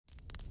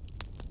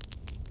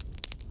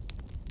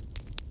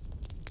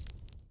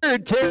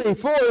third, Terry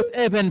fourth,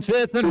 Evan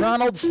fifth, and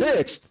Ronald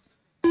sixth.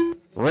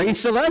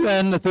 Race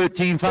 11, the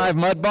 13.5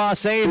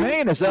 Mudboss A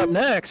main is up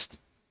next.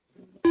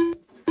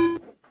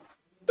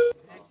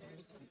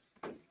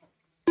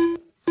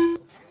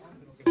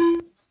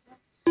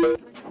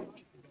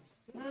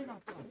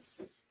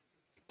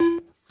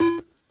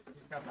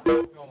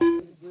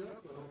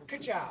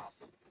 Good job.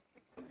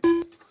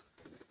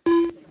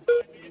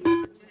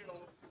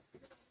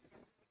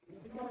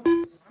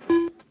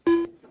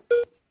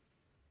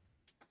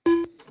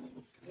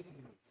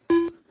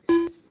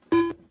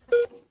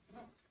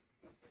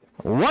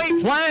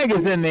 White flag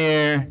is in the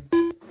air.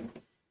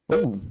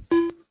 Ooh.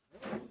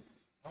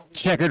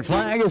 Checkered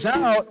flag is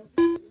out.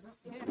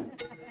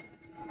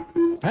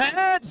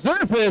 Pat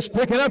Zerfas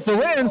picking up the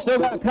win. Still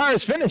got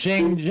cars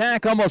finishing.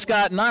 Jack almost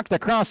got knocked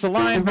across the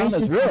line from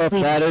his roof.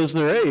 That is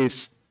the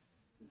race.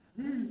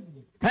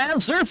 Pat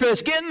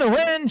Zerfas getting the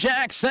win.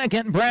 Jack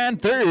second,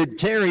 Brad third,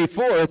 Terry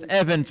fourth,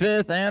 Evan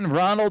fifth, and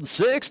Ronald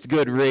sixth.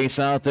 Good race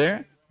out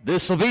there.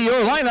 This will be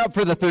your lineup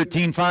for the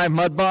 13.5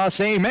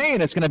 Mudboss A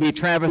main. It's going to be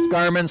Travis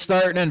Garman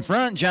starting in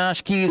front,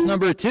 Josh Keys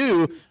number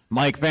 2,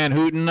 Mike Van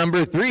Houten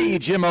number 3,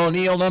 Jim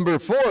O'Neill number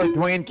 4,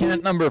 Dwayne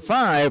Kent number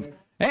 5,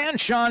 and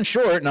Sean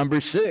Short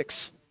number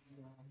 6.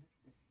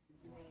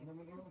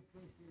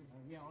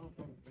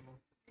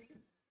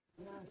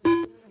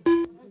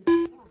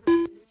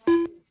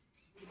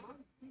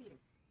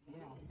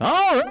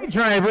 All right,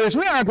 drivers,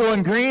 we are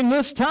going green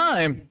this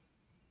time.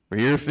 For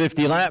your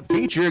 50-lap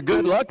feature,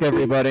 good luck,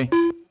 everybody.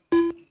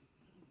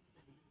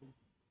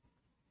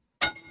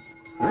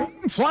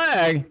 Green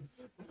flag.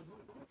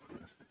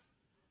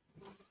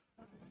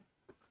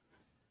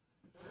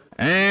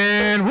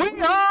 And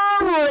we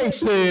are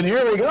racing.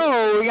 Here we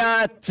go. We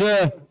got,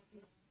 a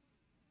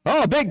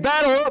big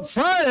battle up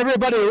front.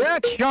 Everybody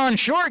wrecks. Sean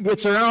Short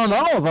gets around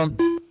all of them.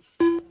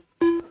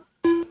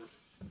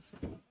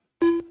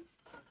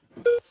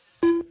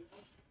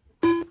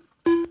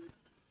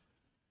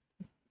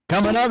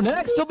 Coming up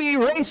next will be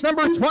race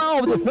number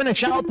 12 to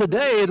finish out the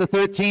day. The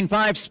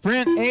 13.5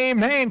 Sprint A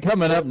main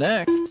coming up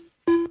next.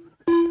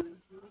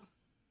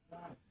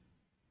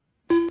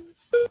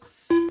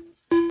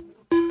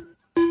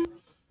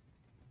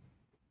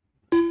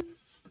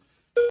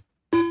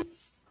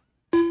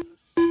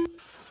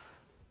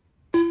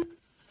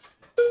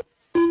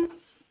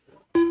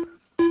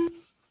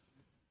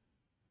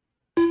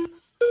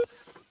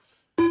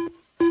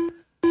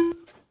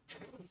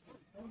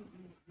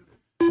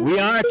 We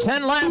are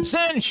 10 laps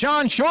in.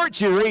 Sean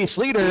Short's your race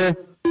leader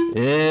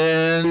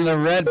in the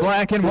red,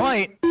 black, and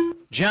white.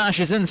 Josh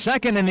is in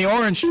second in the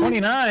orange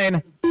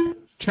 29.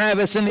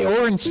 Travis in the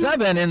orange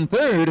 7 in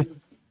third.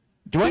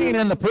 Dwayne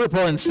in the purple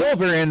and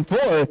silver in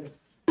fourth.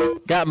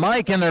 Got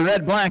Mike in the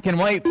red, black, and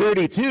white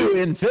 32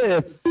 in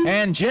fifth.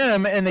 And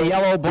Jim in the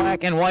yellow,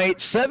 black, and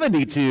white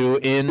 72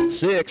 in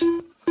sixth.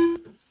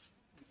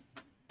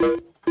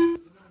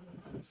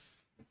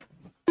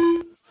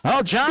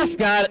 Oh,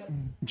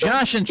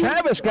 Josh and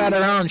Travis got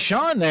around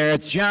Sean there.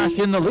 It's Josh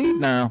in the lead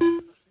now.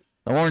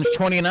 The orange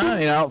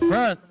 29 out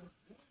front.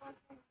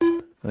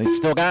 They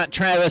still got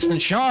Travis and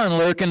Sean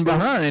lurking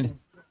behind.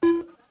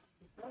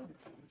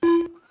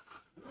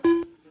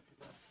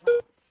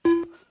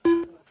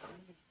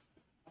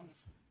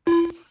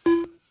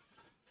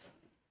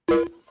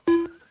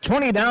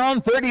 $20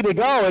 down, 30 to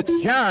go. It's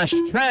Josh,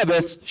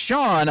 Travis,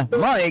 Sean,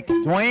 Mike,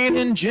 Dwayne,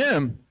 and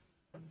Jim.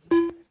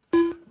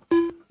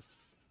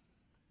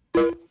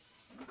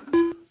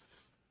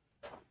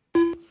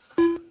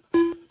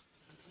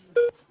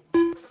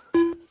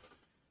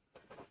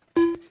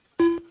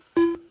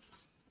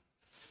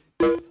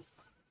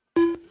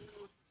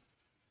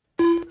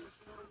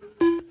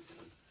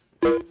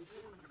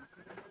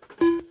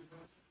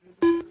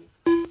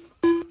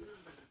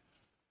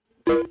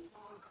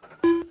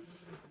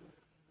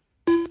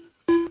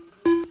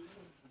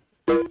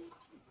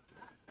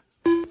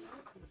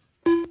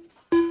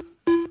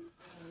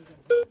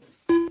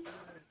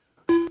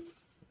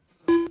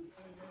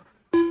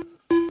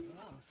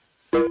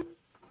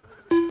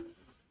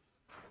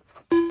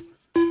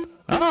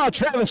 Oh,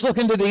 Travis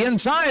looking to the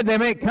inside. They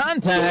make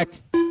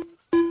contact.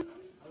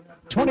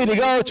 20 to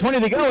go, 20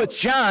 to go. It's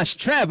Josh,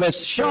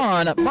 Travis,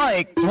 Sean,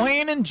 Mike,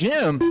 Dwayne, and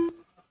Jim.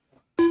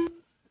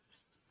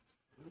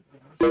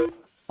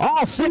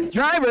 All 6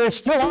 drivers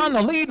still on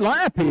the lead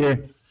lap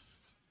here.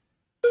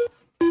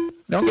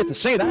 Don't get to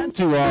say that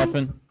too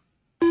often.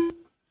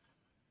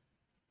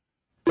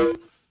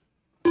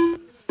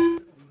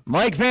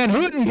 Mike Van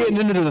Houten getting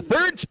into the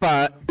 3rd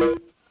spot.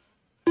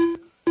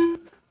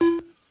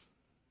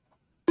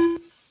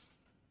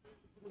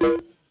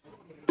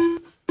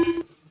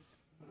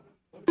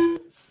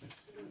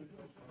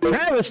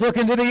 Travis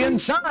looking to the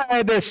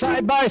inside. They're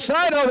side by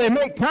side. Oh, they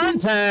make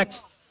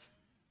contact.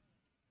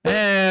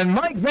 And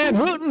Mike Van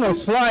Houten will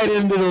slide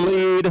into the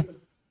lead.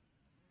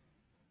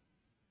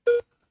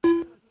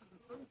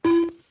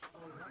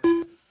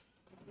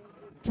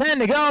 Ten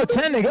to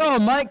go.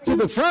 Mike to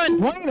the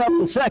front. Dwayne up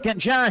the second.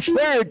 Josh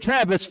third.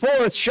 Travis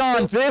fourth.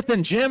 Sean fifth.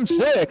 And Jim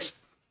sixth.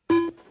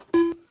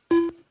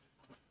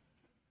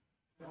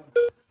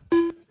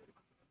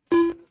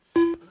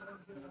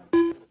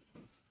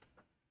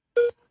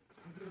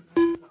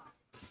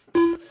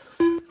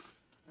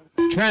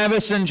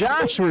 Travis and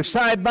Josh were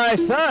side by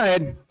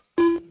side.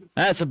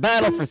 That's a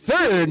battle for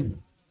third.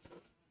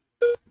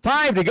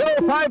 5 to go,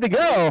 5 to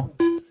go.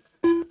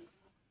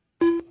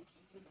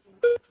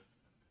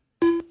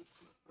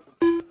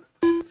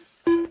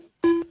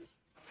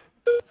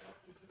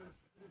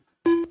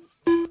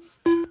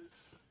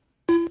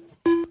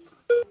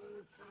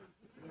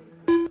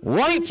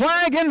 White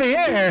flag in the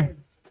air.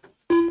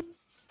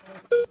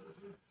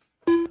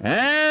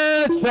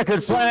 And the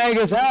checkered flag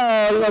is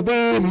out. It'll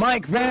be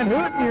Mike Van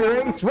Houten,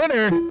 your race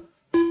winner.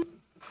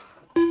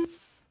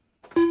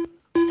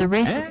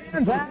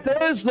 And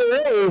that is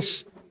the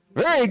race.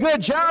 Very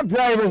good job,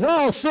 drivers.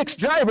 All 6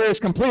 drivers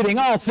completing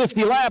all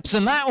 50 laps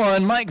in that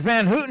one. Mike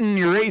Van Houten,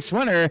 your race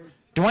winner.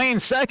 Dwayne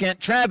second,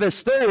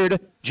 Travis third,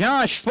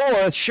 Josh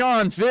fourth,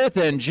 Sean fifth,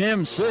 and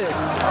Jim sixth.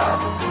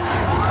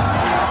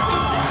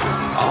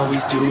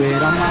 Always do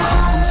it on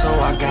my own, so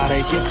I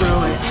gotta get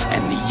through it.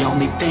 And the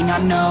only thing I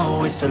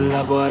know is to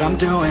love what I'm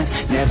doing.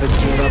 Never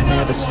give up,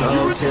 never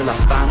slow, till I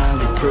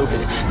finally prove it.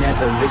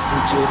 Never listen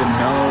to the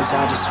no's,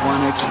 I just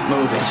wanna keep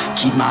moving.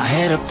 Keep my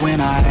head up when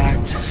I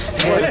act,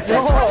 head up,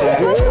 that's a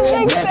fact.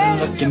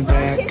 Never looking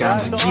back,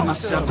 I'ma keep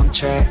myself on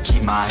track.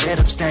 Keep my head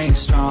up, staying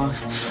strong,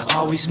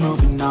 always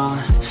moving on.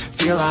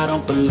 Feel I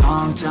don't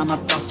belong, tell my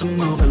thoughts to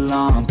move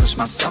along. Push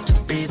myself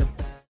to be the